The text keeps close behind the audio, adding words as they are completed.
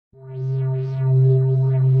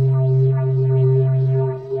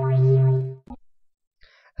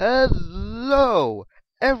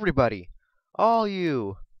everybody, all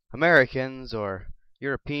you Americans or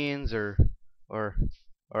Europeans or or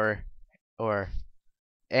or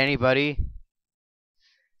anybody.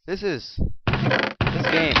 This is this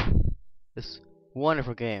game, this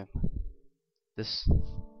wonderful game, this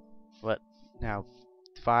what now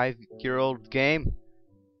 5-year-old game,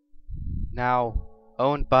 now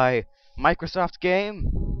owned by Microsoft game.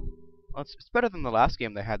 Well, it's better than the last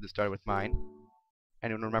game they had that started with Mine.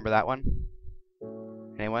 Anyone remember that one?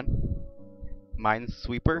 Anyone?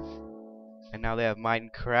 Minesweeper? And now they have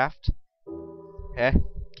Minecraft. Eh?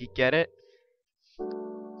 You get it?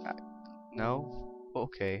 No?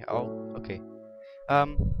 Okay, okay.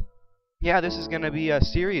 Yeah, this is gonna be a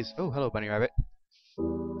series. Oh, hello, Bunny Rabbit.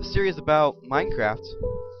 A series about Minecraft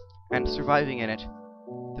and surviving in it.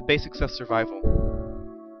 The basics of survival.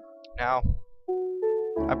 Now,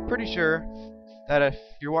 I'm pretty sure that if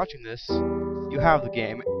you're watching this, you have the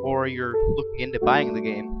game, or you're looking into buying the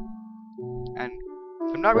game. And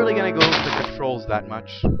I'm not really gonna go over the controls that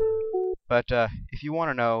much, but if you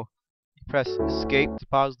want to know, you press escape to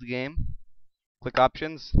pause the game, click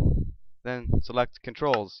options, then select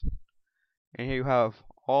controls, and here you have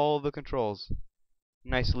all the controls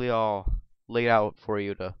nicely all laid out for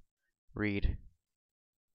you to read.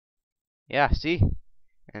 Yeah, see?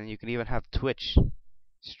 And you can even have Twitch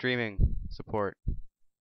streaming support.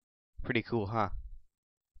 Pretty cool, huh?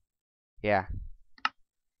 Yeah.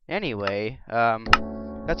 Anyway,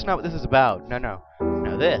 that's not what this is about. No.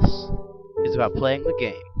 Now this is about playing the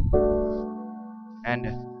game. And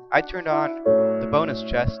I turned on the bonus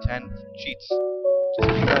chest and cheats just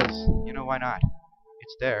because, you know, why not?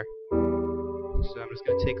 It's there. So I'm just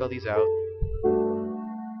gonna take all these out.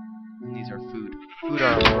 And these are food. Food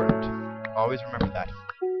are important. Always remember that.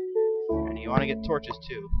 And you want to get torches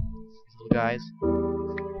too. These little guys.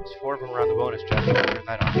 There's 4 of them around the bonus chest. Turn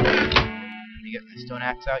that on. When you get the stone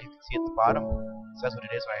axe out, you can see at the bottom. It says what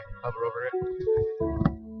it is when I hover over it.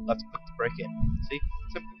 Let's click to break it. See?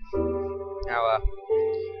 Simple. Now,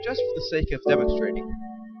 just for the sake of demonstrating,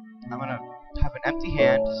 I'm gonna have an empty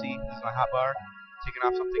hand. See, this is my hotbar. Taking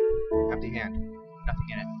off something. Empty hand. Nothing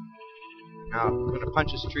in it. Now, I'm gonna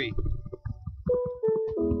punch this tree.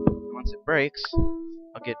 And once it breaks,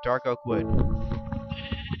 I'll get dark oak wood.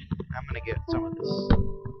 I'm gonna get some of this.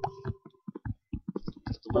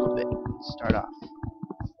 Just a little bit to start off.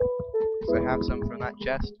 Because I have some from that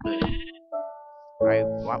chest, but I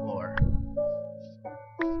want more.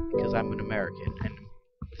 Because I'm an American, and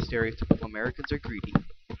stereotypical Americans are greedy.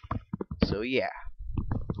 So yeah.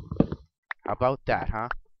 How about that, huh?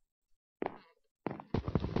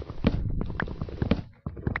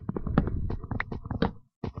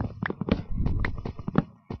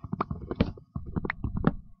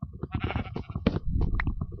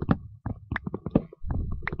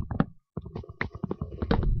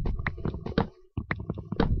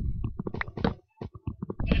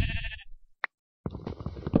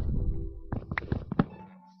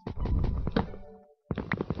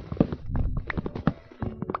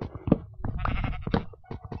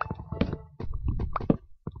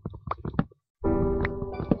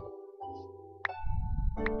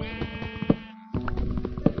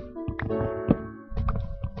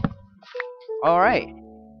 Alright,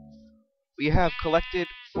 we have collected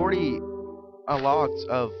 40 logs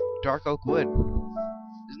of dark oak wood.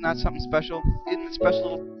 Isn't that something special? Isn't it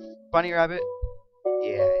special, little bunny rabbit?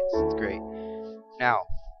 Yeah, it's great. Now,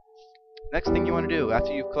 next thing you want to do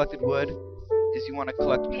after you've collected wood is you want to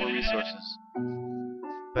collect more resources.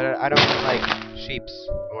 But I don't mean like sheeps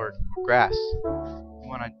or grass. You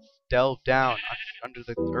want to delve down under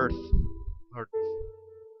the earth or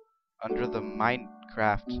under the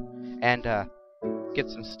Minecraft and get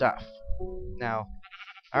some stuff. Now,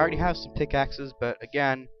 I already have some pickaxes, but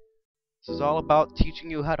again, this is all about teaching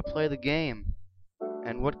you how to play the game.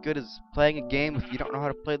 And what good is playing a game if you don't know how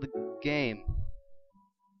to play the game?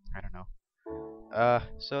 I don't know.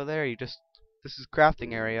 So there, this is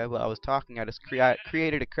crafting area. While I was talking, I just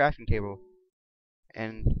created a crafting table.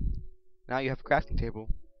 And now you have a crafting table.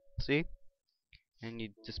 See? And you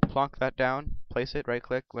just plonk that down, place it, right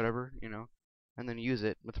click, whatever, you know, and then use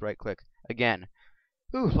it with right click. Again.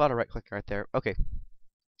 Ooh, a lot of right click right there. Okay.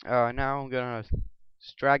 Now I'm gonna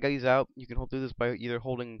drag these out. You can do this by either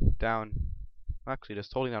holding down, actually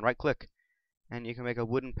just holding down right click, and you can make a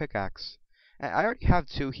wooden pickaxe. And I already have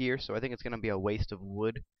 2 here, so I think it's gonna be a waste of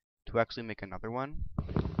wood to actually make another one.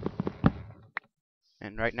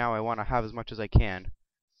 And right now I want to have as much as I can.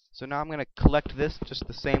 So now I'm gonna collect this just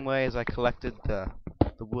the same way as I collected the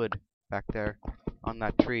wood back there on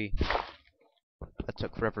that tree. That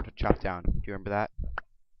took forever to chop down. Do you remember that?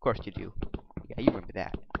 Of course you do. Yeah, you remember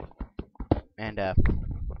that. And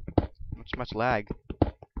much lag.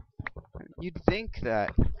 You'd think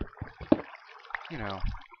that, you know,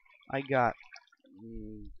 I got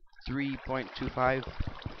 3.25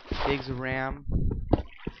 gigs of RAM.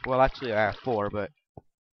 Well, actually, I have 4, but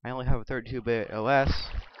I only have a 32-bit OS,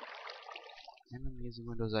 and I'm using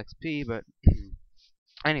Windows XP. But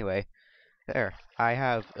anyway, there. I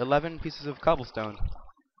have 11 pieces of cobblestone.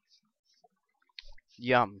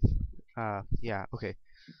 Yum. Yeah. Okay.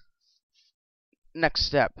 Next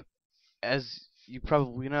step, as you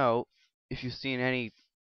probably know, if you've seen any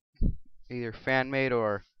either fan-made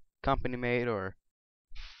or company-made or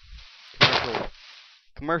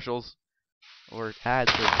commercials or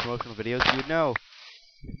ads or promotional videos, you would know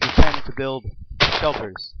you tend to build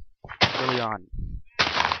shelters early on,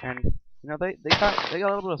 and you know they got a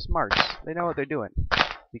little bit of smarts. They know what they're doing,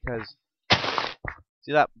 because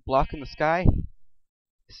see that block in the sky?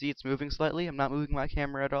 See, it's moving slightly. I'm not moving my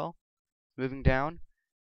camera at all. It's moving down.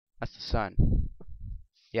 That's the sun.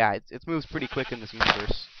 Yeah, it moves pretty quick in this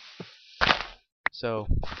universe. So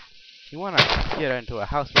you want to get into a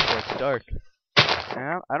house before it's dark.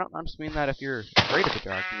 And I don't just mean that if you're afraid of the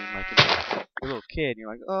dark. I mean, like, if you're a little kid and you're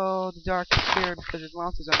like, oh, the dark, I'm scared because there's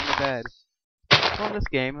monsters under the bed. Well, in this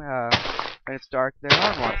game, when it's dark, there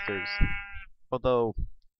are monsters. Although,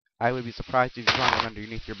 I would be surprised if you found one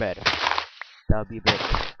underneath your bed. That would be a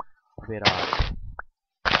bit odd.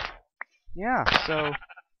 Yeah, so,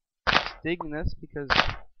 just digging this because,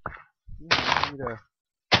 you know, I need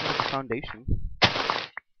a foundation.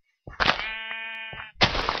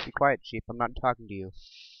 Be quiet, sheep. I'm not talking to you.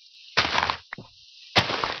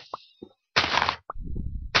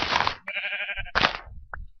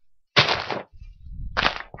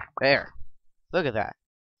 There. Look at that.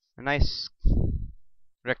 A nice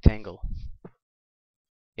rectangle.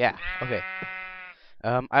 Yeah, okay.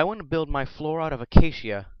 I want to build my floor out of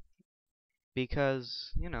acacia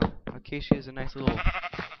because, you know, acacia is a nice little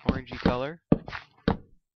orangey color.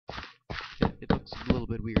 It looks a little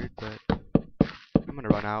bit weird, but I'm gonna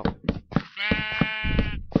run out.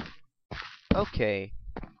 Okay.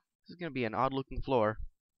 This is gonna be an odd looking floor.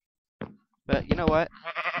 But you know what?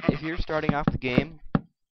 If you're starting off the game,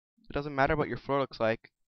 it doesn't matter what your floor looks like.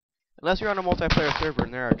 Unless you're on a multiplayer server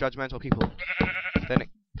and there are judgmental people. Then it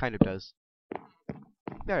kind of does.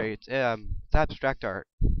 There, it's abstract art.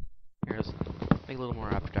 Here, let's make a little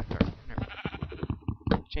more abstract art. Here.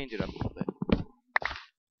 Change it up a little bit.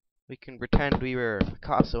 We can pretend we were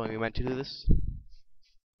Picasso when we went to do this.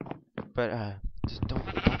 But, just don't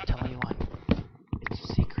tell anyone. It's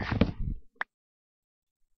a secret.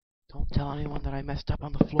 Don't tell anyone that I messed up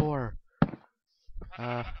on the floor.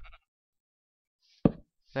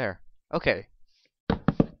 There. Okay.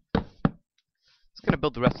 Just gonna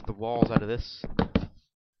build the rest of the walls out of this.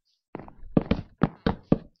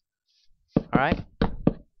 Alright? Are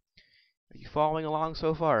you following along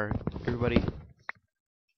so far, everybody?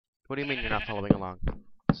 What do you mean you're not following along?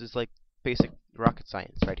 This is like basic rocket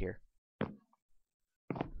science right here.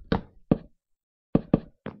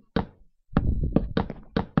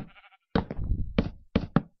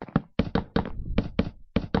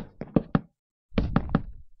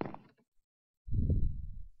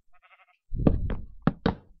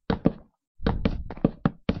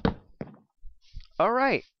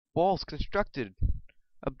 Alright, walls constructed.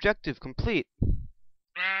 Objective complete.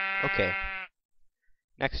 Okay.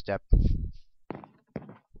 Next step.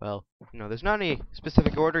 Well, you know, there's not any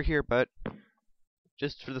specific order here, but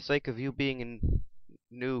just for the sake of you being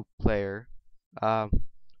a new player,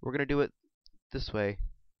 we're gonna do it this way.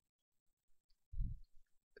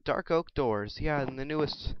 Dark oak doors. Yeah, in the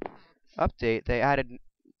newest update, they added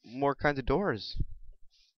more kinds of doors.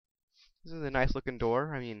 This is a nice looking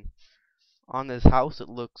door. I mean, on this house it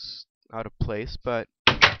looks out of place, but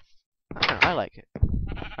I don't know, I like it.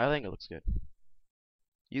 I think it looks good.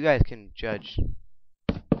 You guys can judge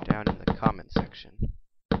down in the comment section,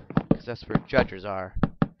 because that's where judges are,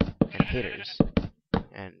 and haters,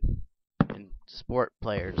 and sport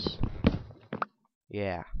players.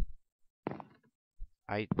 Yeah.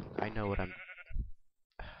 I know what I'm...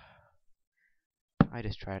 I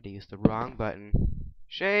just tried to use the wrong button.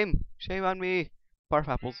 Shame! Shame on me! Barf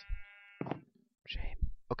apples. Shame.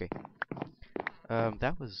 Okay.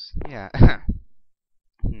 That was... yeah.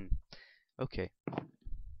 Okay.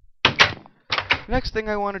 Next thing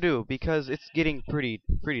I want to do, because it's getting pretty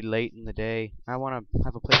late in the day, I want to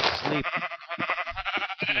have a place to sleep.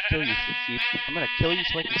 I'm gonna kill you, sheep. I'm gonna kill you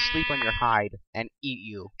so I can sleep on your hide and eat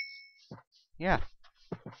you. Yeah.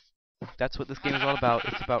 That's what this game is all about.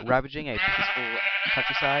 It's about ravaging a peaceful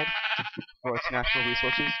countryside for its natural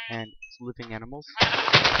resources and its living animals.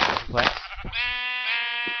 Complex.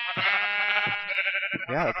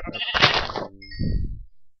 Yeah.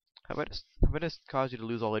 Have I just caused you to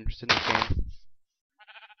lose all interest in this game?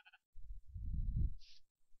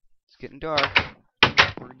 It's getting dark.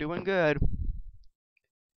 We're doing good.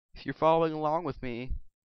 If you're following along with me,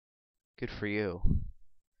 good for you.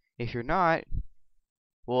 If you're not,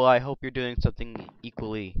 well, I hope you're doing something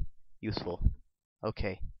equally useful.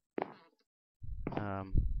 Okay.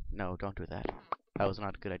 No, don't do that. That was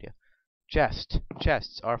not a good idea.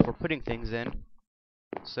 Chests are for putting things in.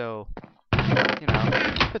 So, you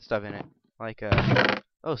know, put stuff in it. Like,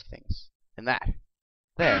 those things. And that.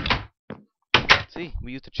 There. See?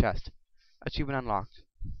 We used a chest. Achievement unlocked.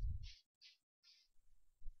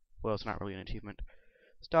 Well, it's not really an achievement.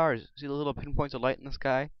 Stars. See the little pinpoints of light in the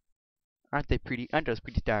sky? Aren't they pretty? Aren't those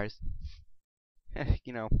pretty stars?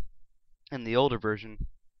 You know, in the older version,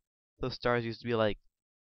 those stars used to be like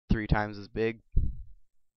 3 times as big.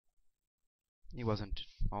 It wasn't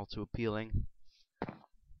all too appealing.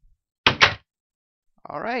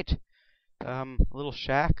 Alright. A little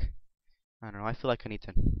shack. I don't know, I feel like I need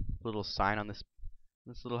to put a little sign on this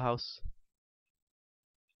little house.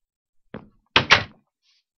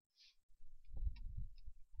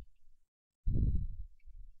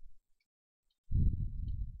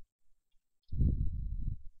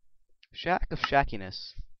 Shack of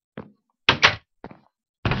shackiness.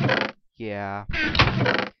 Yeah.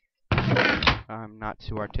 I'm not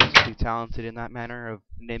too artistically talented in that manner of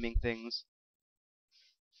naming things.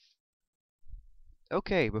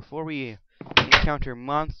 Okay, before we encounter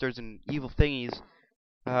monsters and evil thingies,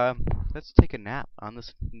 let's take a nap on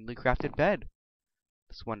this newly crafted bed.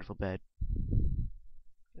 This wonderful bed.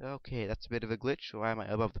 Okay, that's a bit of a glitch. Why am I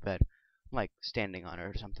above the bed? I'm like standing on it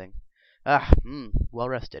or something. Well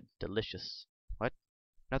rested. Delicious. What?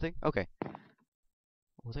 Nothing? Okay.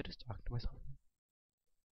 Was I just talking to myself?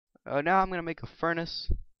 Now I'm gonna make a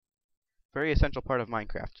furnace. Very essential part of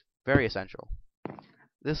Minecraft. Very essential.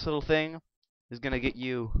 This little thing is gonna get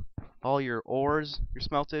you all your ores you're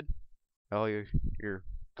smelted, all your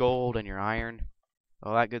gold and your iron,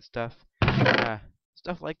 all that good stuff.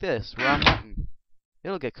 Stuff like this, raw mutton.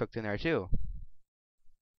 It'll get cooked in there too.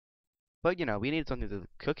 But you know, we need something to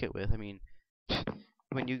cook it with. I mean,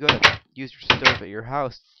 when you go to use your stove at your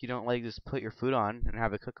house, you don't like just put your food on and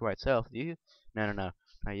have it cook by itself, do you? No.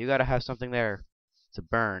 No, you gotta have something there to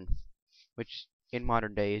burn, which in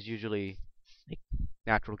modern day is usually like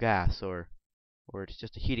natural gas or it's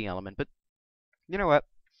just a heating element. But you know what?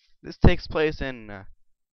 This takes place in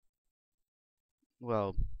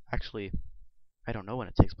well, actually, I don't know when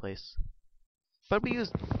it takes place. But we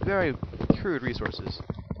use very crude resources.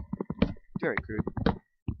 Very crude.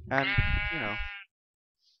 And, you know,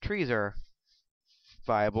 trees are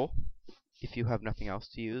viable if you have nothing else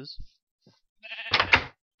to use.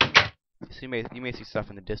 So you may see stuff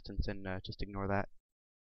in the distance and just ignore that.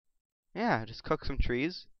 Yeah, just cook some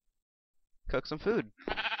trees. Cook some food.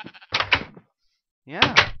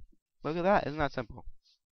 Yeah. Look at that. Isn't that simple?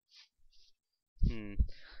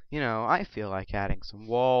 You know, I feel like adding some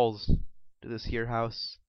walls to this here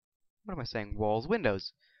house. What am I saying? Walls?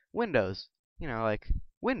 Windows. Windows. You know, like,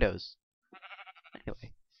 windows.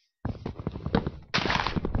 Anyway.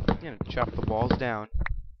 You know, chop the walls down.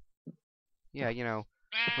 Yeah, you know,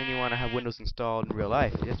 when you want to have windows installed in real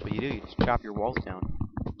life, that's what you do. You just chop your walls down.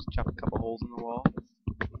 Just chop a couple holes in the wall.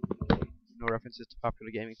 No references to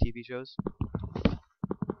popular gaming TV shows.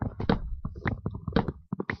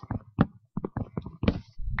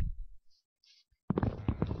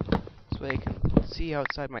 This way I can see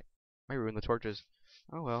outside my room the torches.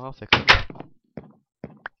 Oh well, I'll fix it.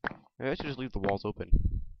 Maybe I should just leave the walls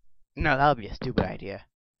open. No, that would be a stupid idea.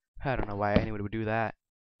 I don't know why anyone would do that.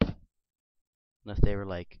 Unless they were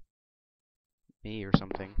like me or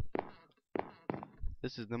something.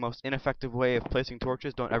 This is the most ineffective way of placing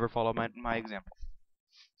torches. Don't ever follow my example.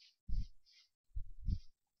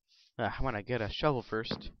 I want to get a shovel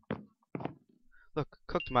first. Look,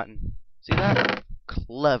 cooked mutton. See that?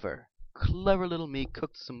 Clever. Clever little me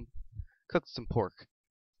cooked some pork.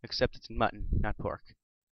 Except it's mutton, not pork.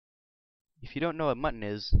 If you don't know what mutton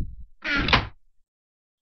is,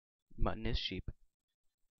 mutton is sheep.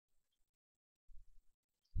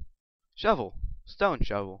 Shovel. Stone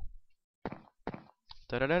shovel.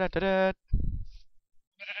 Da-da-da-da-da-da.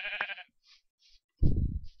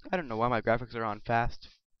 I don't know why my graphics are on fast.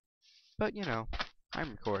 But, you know,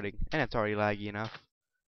 I'm recording, and it's already laggy enough,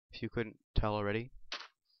 if you couldn't tell already.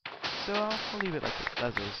 So I'll leave it like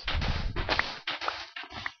as is.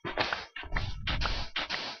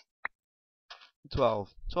 12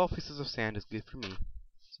 pieces of sand is good for me.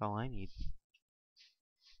 That's all I need.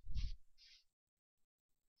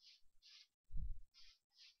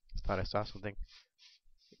 Thought I saw something.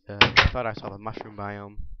 I thought I saw the mushroom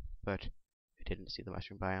biome, but I didn't see the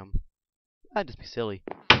mushroom biome. I'd just be silly.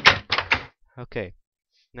 Okay,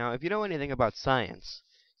 now if you know anything about science,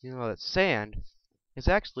 you know that sand is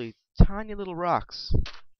actually tiny little rocks.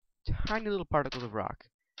 Tiny little particles of rock.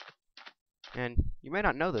 And you may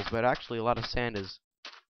not know this, but actually a lot of sand is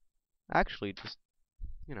actually just,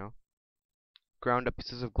 you know, ground up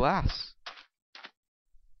pieces of glass.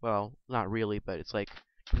 Well, not really, but it's like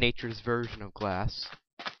nature's version of glass,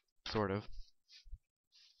 sort of.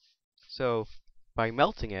 So, by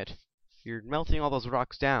melting it, you're melting all those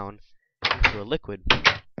rocks down into a liquid,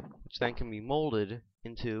 which then can be molded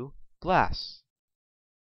into glass.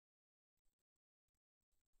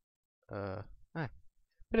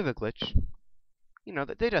 Bit of a glitch. You know,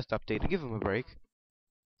 they just updated. Give them a break.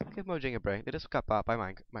 Give Mojang a break. They just got bought by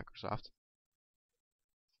Microsoft.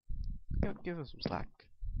 Give them some slack.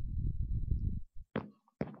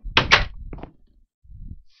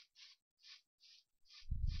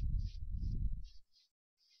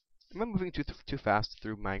 Am I moving too fast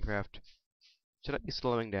through Minecraft? Should I be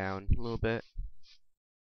slowing down a little bit?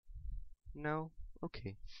 No?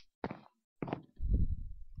 Okay.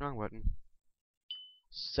 Wrong button.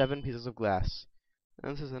 7 pieces of glass.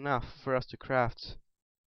 And this is enough for us to craft a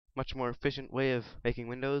much more efficient way of making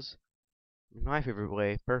windows. My favorite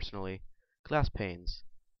way, personally, glass panes.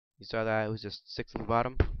 You saw that? It was just 6 on the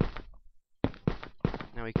bottom.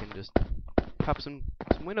 Now we can just pop some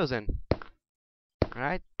windows in.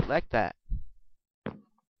 Alright? Like that.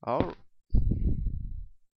 Oh.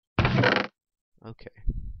 Okay.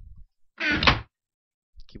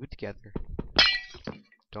 Keep it together.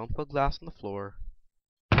 Don't put glass on the floor.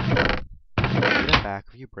 Get it back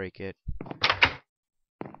if you break it.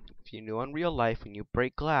 If you know in real life, when you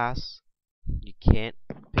break glass, you can't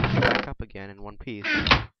pick it back up again in one piece.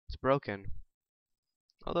 It's broken.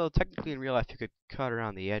 Although, technically in real life, you could cut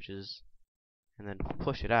around the edges and then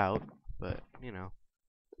push it out. But, you know,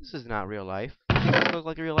 this is not real life. Does it look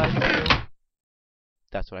like real life to you?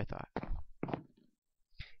 That's what I thought.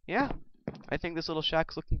 Yeah, I think this little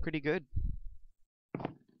shack's looking pretty good.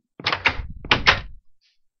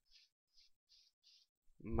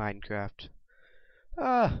 Minecraft.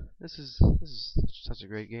 This is such a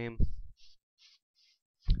great game.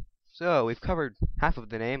 So, we've covered half of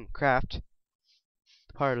the name, craft,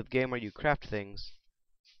 the part of the game where you craft things,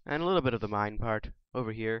 and a little bit of the mine part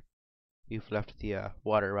over here. You've left the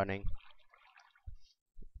water running.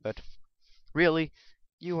 But really,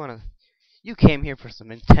 you came here for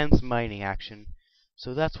some intense mining action.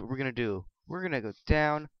 So that's what we're gonna do. We're gonna go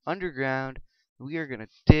down underground. We are gonna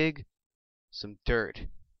dig some dirt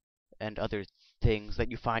and other things that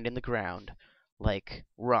you find in the ground, like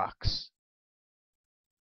rocks.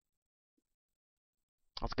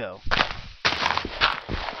 Let's go.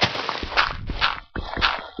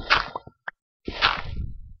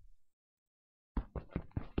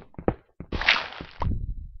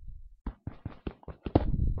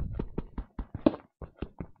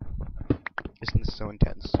 Isn't this so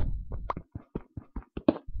intense?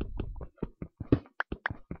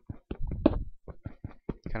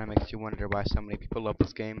 Kinda makes you wonder why so many people love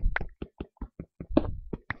this game.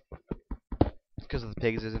 It's because of the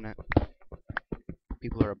pigs, isn't it?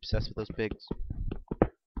 People are obsessed with those pigs. I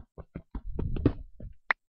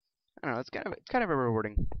don't know, it's kind of a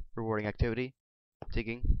rewarding activity.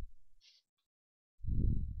 Digging.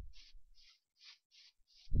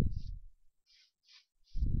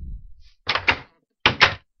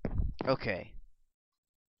 Okay.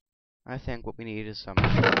 I think what we need is some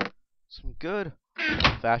good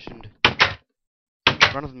old-fashioned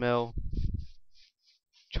run-of-the-mill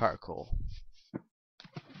charcoal.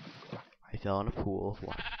 I fell in a pool of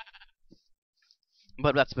water.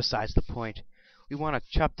 But that's besides the point. We want to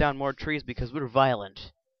chop down more trees because we're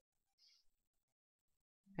violent.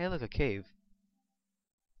 Hey, look, a cave.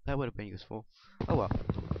 That would have been useful. Oh well.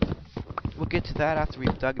 We'll get to that after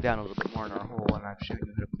we've dug down a little bit more in our hole and I've shown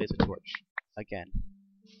you how to place a torch. Again.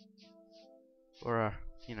 Or,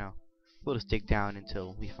 you know, we'll just dig down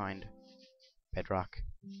until we find bedrock.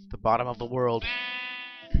 The bottom of the world.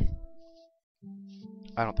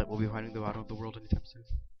 I don't think we'll be finding the bottom of the world anytime soon.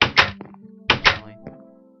 Personally.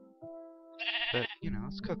 But, you know,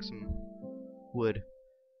 let's cook some wood.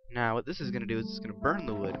 Now, what this is going to do is it's going to burn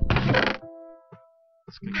the wood.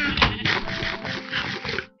 It's going to be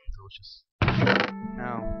delicious.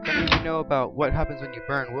 Now, if you know about what happens when you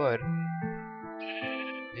burn wood,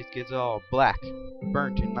 it gets all black,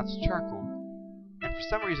 burnt, and that's charcoal. And for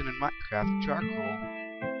some reason in Minecraft,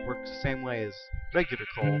 charcoal works the same way as regular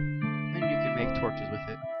coal, and you can make torches with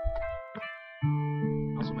it.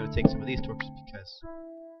 Also, I'm going to take some of these torches because,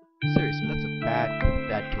 seriously, that's a bad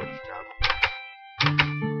bad torch job.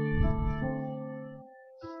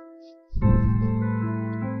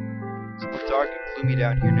 It's a little dark and gloomy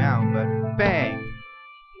down here now, but bang!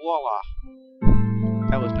 Voila!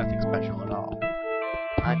 That was nothing special at all.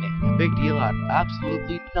 I'm making a big deal out of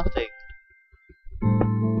absolutely nothing.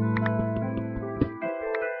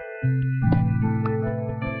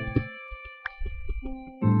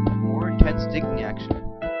 More intense digging action.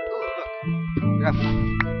 Oh, look!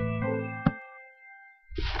 Gravel.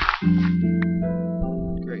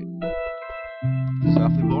 Great. This is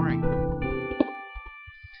awfully boring.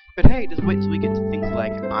 But hey, just wait till we get to things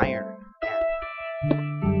like iron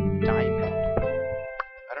and diamond.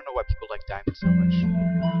 I don't know why people like diamond so much.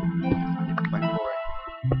 I find it quite boring.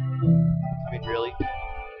 I mean, really?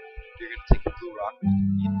 You're gonna take a blue rock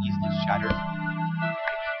and easily shatter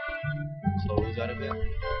clothes out of it?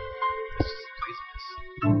 This is craziness.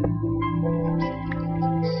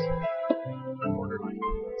 Borderline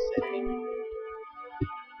insanity.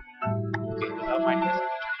 Okay, without my guess,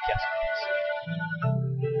 guess this.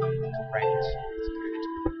 Right.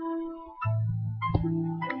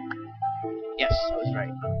 Yes, I was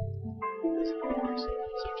right. This is ores.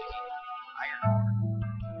 So taking iron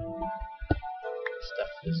ore.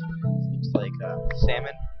 Stuff this looks like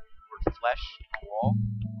salmon or flesh on a wall.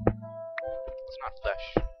 It's not flesh.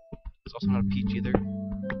 It's also not a peach either.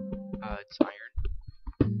 It's iron.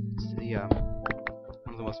 It's the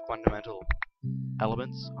one of the most fundamental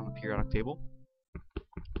elements on the periodic table.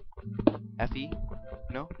 Fe?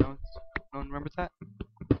 No? No one remembers that?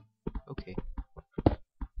 Okay.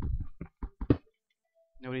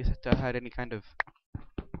 Nobody had any kind of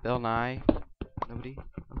Bell Nye? Nobody?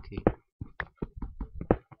 Okay.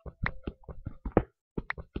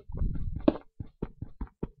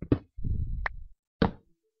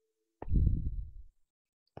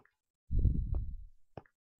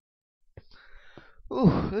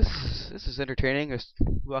 Ooh, this is entertaining. Just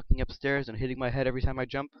walking upstairs and hitting my head every time I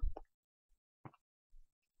jump.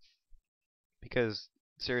 Because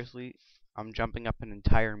seriously, I'm jumping up an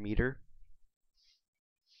entire meter.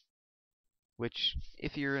 Which,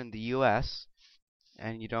 if you're in the US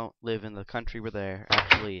and you don't live in the country where they're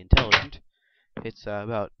actually intelligent, it's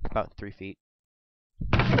about 3 feet.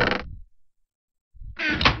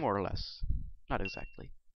 More or less. Not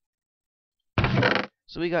exactly.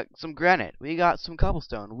 So we got some granite, we got some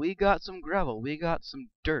cobblestone, we got some gravel, we got some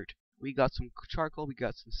dirt, we got some charcoal, we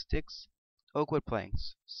got some sticks, oak wood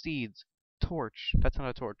planks, seeds, torch, that's not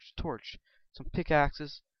a torch, torch, some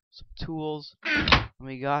pickaxes, some tools, and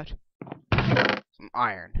we got some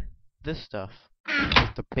iron. This stuff is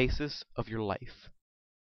the basis of your life.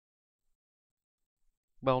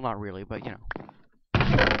 Well, not really, but you know.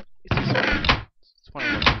 It's useful. It's one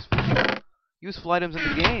of the most useful items in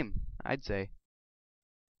the game, I'd say.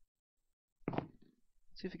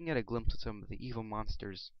 See if we can get a glimpse of some of the evil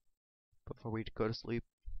monsters before we go to sleep.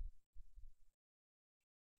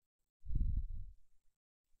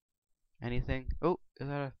 Anything? Oh, is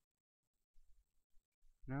that a...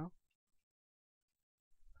 No?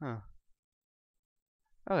 Huh.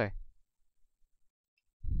 Okay.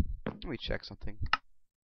 Let me check something.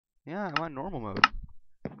 Yeah, I'm on normal mode.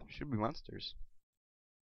 There should be monsters.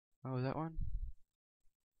 Oh, is that one?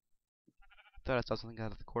 I thought I saw something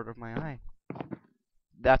out of the corner of my eye.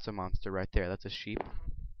 That's a monster right there. That's a sheep.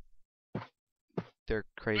 They're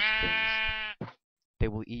crazy things. They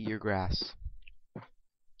will eat your grass.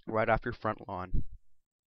 Right off your front lawn.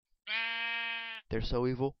 They're so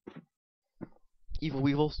evil. Evil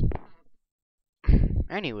weevils.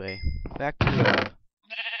 Anyway, back to,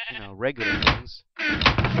 regular things.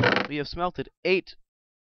 We have smelted 8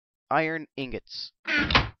 iron ingots.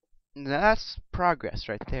 That's progress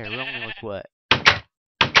right there. We're only like, what? A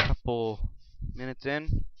couple minutes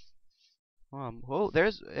in. Oh,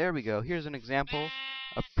 there we go. Here's an example,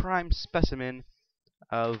 a prime specimen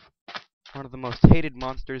of one of the most hated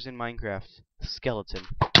monsters in Minecraft, the skeleton.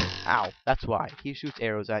 Ow, that's why. He shoots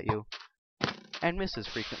arrows at you and misses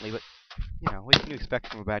frequently, but what can you expect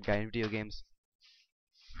from a bad guy in video games?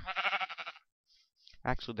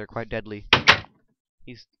 Actually, they're quite deadly.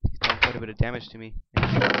 He's done quite a bit of damage to me.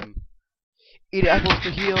 Eat apples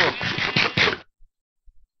to heal!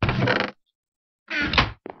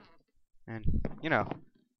 And,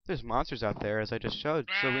 there's monsters out there, as I just showed,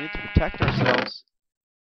 so we need to protect ourselves.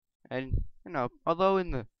 And, although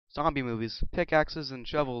in the zombie movies, pickaxes and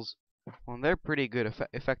shovels, well, they're pretty good,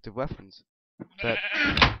 effective weapons. But,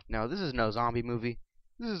 no, this is no zombie movie.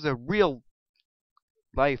 This is a real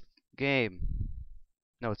life game.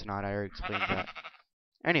 No, it's not. I already explained that.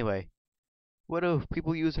 Anyway, what do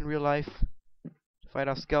people use in real life to fight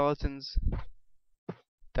off skeletons?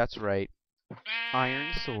 That's right.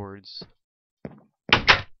 Iron swords.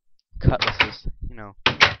 Cutlasses. You know,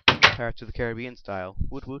 Pirates of the Caribbean style.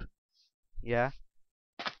 Woot woot. Yeah.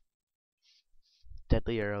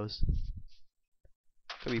 Deadly arrows.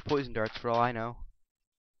 Could be poison darts for all I know.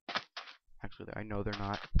 Actually, I know they're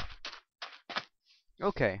not.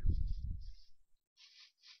 Okay.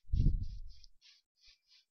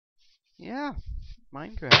 Yeah.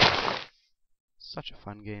 Minecraft. Such a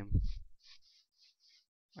fun game.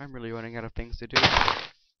 I'm really running out of things to do.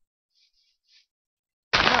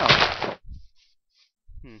 No.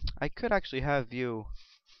 I could actually have you,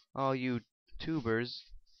 all you tubers,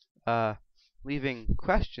 leaving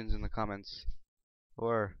questions in the comments.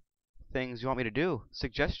 Or things you want me to do.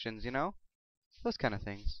 Suggestions, you know? Those kind of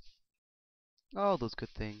things. All those good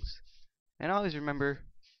things. And always remember,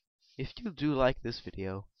 if you do like this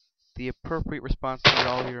video, the appropriate response to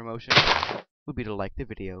all your emotions would be to like the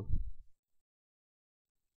video.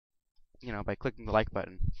 You know, by clicking the like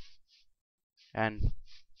button. And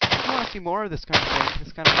if you want to see more of this kind of thing,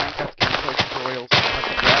 this kind of Minecraft gameplay tutorials, like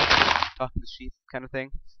the grass, talking to sheep kind of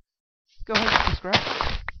thing, go ahead and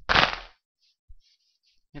subscribe.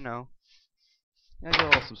 You know, yeah, the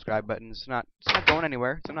little subscribe button. It's not going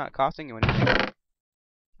anywhere. It's not costing you anything.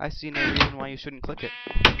 I see no reason why you shouldn't click it.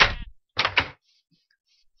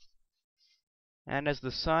 And as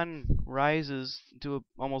the sun rises to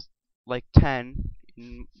almost like 10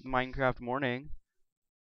 in Minecraft morning,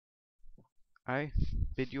 I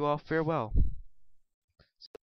bid you all farewell.